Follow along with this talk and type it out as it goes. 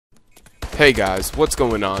Hey guys, what's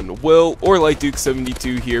going on? Will, or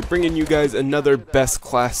LightDuke72 here, bringing you guys another best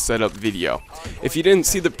class setup video. If you didn't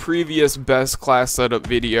see the previous best class setup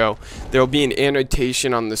video, there will be an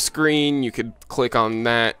annotation on the screen. You could click on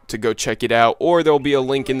that to go check it out, or there will be a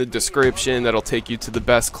link in the description that'll take you to the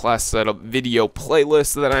best class setup video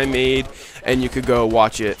playlist that I made, and you could go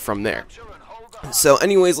watch it from there. So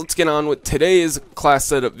anyways, let's get on with today's class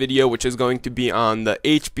setup video, which is going to be on the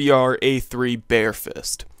HBRa3 Bear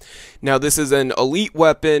Fist. Now this is an elite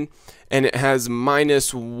weapon, and it has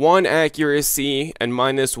 -1 accuracy and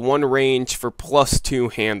 -1 range for +2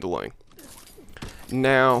 handling.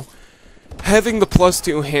 Now, having the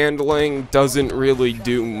 +2 handling doesn't really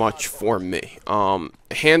do much for me.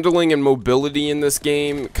 Handling and mobility in this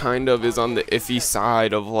game kind of is on the iffy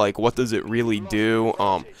side of like, what does it really do?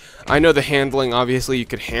 I know the handling, obviously you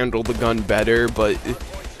could handle the gun better, but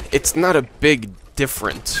it's not a big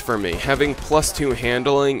difference for me. Having +2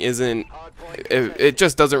 handling it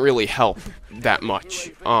just doesn't really help that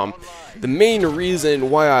much. The main reason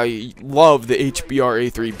why I love the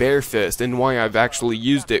HBRa3 Bear Fist and why I've actually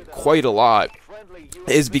used it quite a lot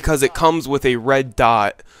is because it comes with a red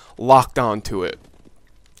dot locked onto it.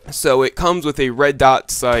 So it comes with a red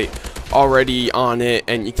dot sight already on it,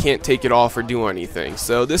 and you can't take it off or do anything.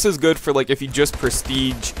 So this is good for like if you just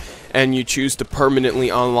prestige and you choose to permanently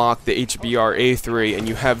unlock the HBRa3 and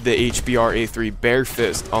you have the HBRa3 Bear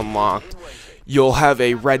Fist unlocked, you'll have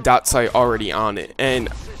a red dot sight already on it. And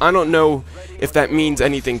I don't know if that means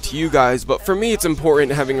anything to you guys, but for me it's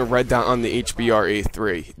important having a red dot on the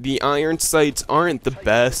HBRa3. The iron sights aren't the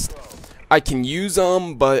best. I can use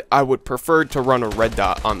them, but I would prefer to run a red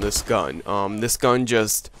dot on this gun. This gun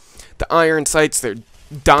just, the iron sights, they're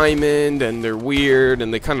diamond and they're weird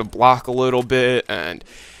and they kind of block a little bit, and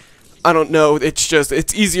I don't know,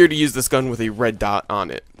 it's easier to use this gun with a red dot on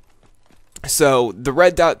it. So the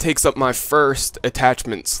red dot takes up my first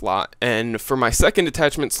attachment slot, and for my second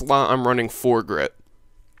attachment slot I'm running foregrip.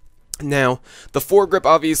 Now, the foregrip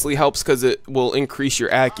obviously helps because it will increase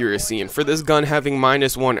your accuracy, and for this gun having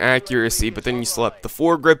 -1 accuracy, but then you select the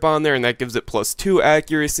foregrip on there and that gives it +2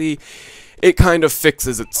 accuracy, it kind of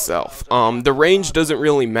fixes itself. The range doesn't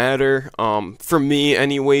really matter, for me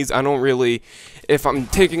anyways. I don't really, if I'm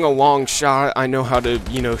taking a long shot, I know how to,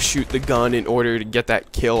 shoot the gun in order to get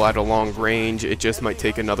that kill at a long range. It just might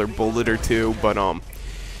take another bullet or two, but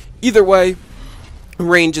either way,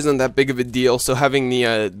 range isn't that big of a deal, so having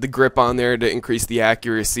the grip on there to increase the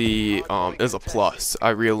accuracy is a plus. I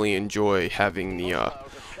really enjoy having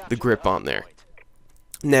the grip on there.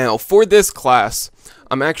 Now, for this class,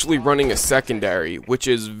 I'm actually running a secondary, which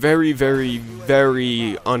is very, very,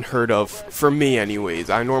 very unheard of for me anyways.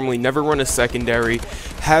 I normally never run a secondary,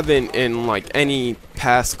 haven't in like any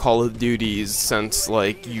past Call of Duties since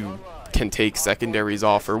like you can take secondaries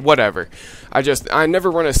off or whatever. I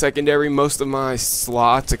never run a secondary. Most of my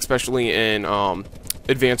slots, especially in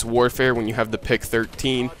Advanced Warfare when you have the pick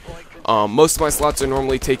 13, most of my slots are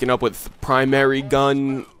normally taken up with primary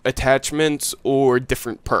gun attachments or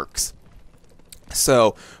different perks.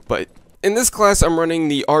 So, but in this class I'm running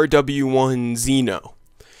the RW1 Xeno.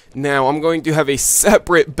 Now, I'm going to have a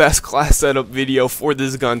separate best class setup video for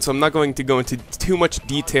this gun, so I'm not going to go into too much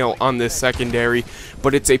detail on this secondary,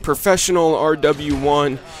 but it's a professional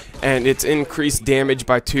RW1, and it's increased damage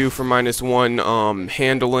by 2 for -1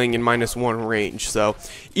 handling and -1 range. So,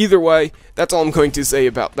 either way, that's all I'm going to say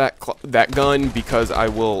about that gun, because I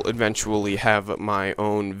will eventually have my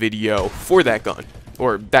own video for that gun,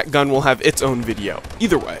 or that gun will have its own video.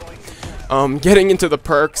 Either way. Getting into the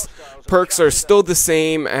perks are still the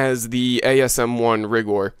same as the ASM1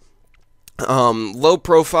 Rigor. Low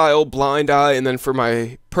profile, blind eye, and then for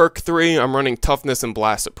my perk 3, I'm running toughness and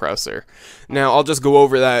blast suppressor. Now, I'll just go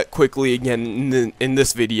over that quickly again in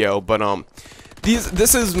this video, but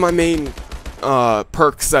this is my main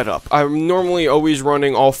perk setup. I'm normally always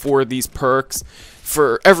running all 4 of these perks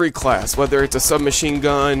for every class, whether it's a submachine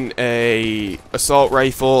gun, a assault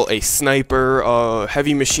rifle, a sniper, a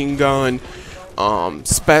heavy machine gun,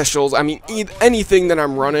 specials. I mean, anything that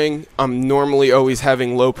I'm running, I'm normally always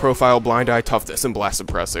having low profile, blind eye, toughness, and blast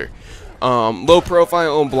suppressor. Low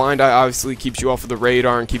profile and blind eye obviously keeps you off of the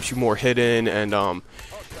radar and keeps you more hidden, and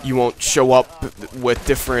you won't show up with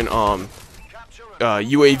different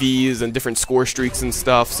UAVs and different score streaks and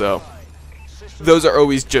stuff, so those are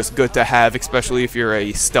always just good to have, especially if you're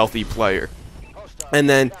a stealthy player. And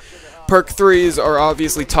then perk 3s are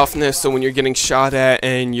obviously toughness, so when you're getting shot at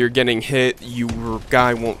and you're getting hit, your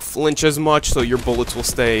guy won't flinch as much, so your bullets will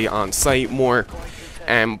stay on sight more.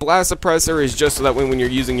 And blast suppressor is just so that when you're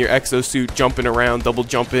using your exosuit, jumping around, double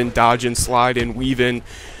jumping, dodging, sliding, weaving,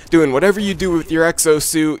 doing whatever you do with your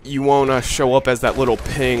exosuit, you won't show up as that little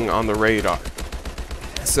ping on the radar.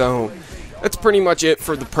 So that's pretty much it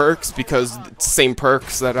for the perks, because it's the same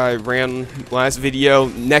perks that I ran last video.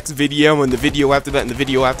 Next video and the video after that and the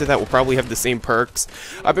video after that will probably have the same perks.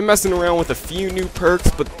 I've been messing around with a few new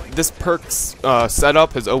perks, but this perks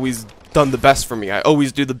setup has always done the best for me. I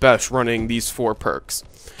always do the best running these 4 perks.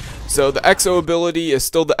 So the Exo ability is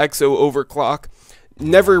still the Exo Overclock.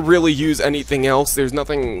 Never really use anything else. There's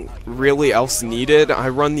nothing really else needed. I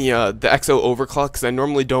run the Exo Overclock because I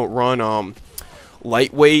normally don't run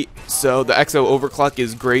lightweight, so the Exo Overclock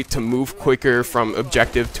is great to move quicker from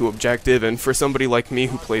objective to objective, and for somebody like me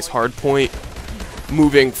who plays hardpoint,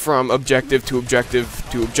 moving from objective to objective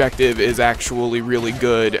to objective is actually really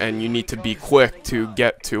good, and you need to be quick to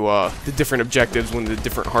get to the different objectives when the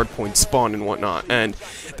different hardpoints spawn and whatnot. And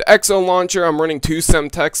the Exo Launcher, I'm running 2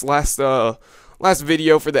 Semtex. Last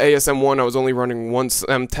video for the ASM1 I was only running 1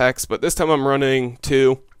 Semtex, but this time I'm running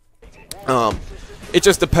 2. It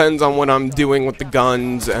just depends on what I'm doing with the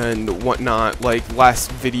guns and whatnot. Like last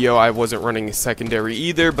video I wasn't running a secondary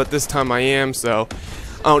either, but this time I am, so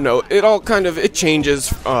I don't know. It all kind of, it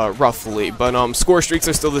changes roughly, but score streaks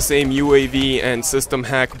are still the same. UAV and system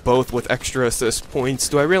hack both with extra assist points.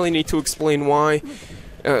 Do I really need to explain why?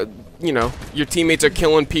 You know, your teammates are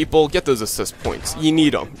killing people, get those assist points. You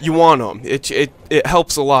need them. You want them. It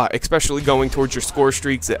helps a lot, especially going towards your score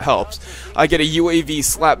streaks. It helps. I get a UAV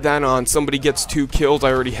slap down on, somebody gets 2 kills,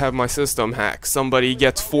 I already have my system hack. Somebody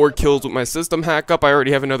gets 4 kills with my system hack up, I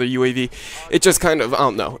already have another UAV. It just kind of, I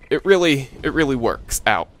don't know, it really works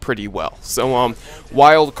out pretty well. So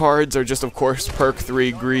wild cards are just, of course, perk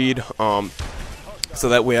 3 greed, so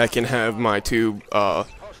that way I can have my 2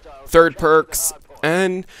 third perks,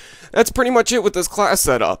 and that's pretty much it with this class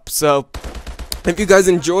setup. So if you guys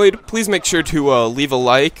enjoyed, please make sure to leave a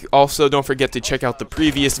like. Also, don't forget to check out the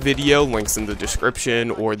previous video, links in the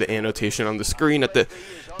description or the annotation on the screen at the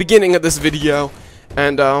beginning of this video.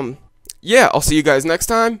 And yeah, I'll see you guys next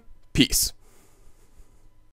time. Peace.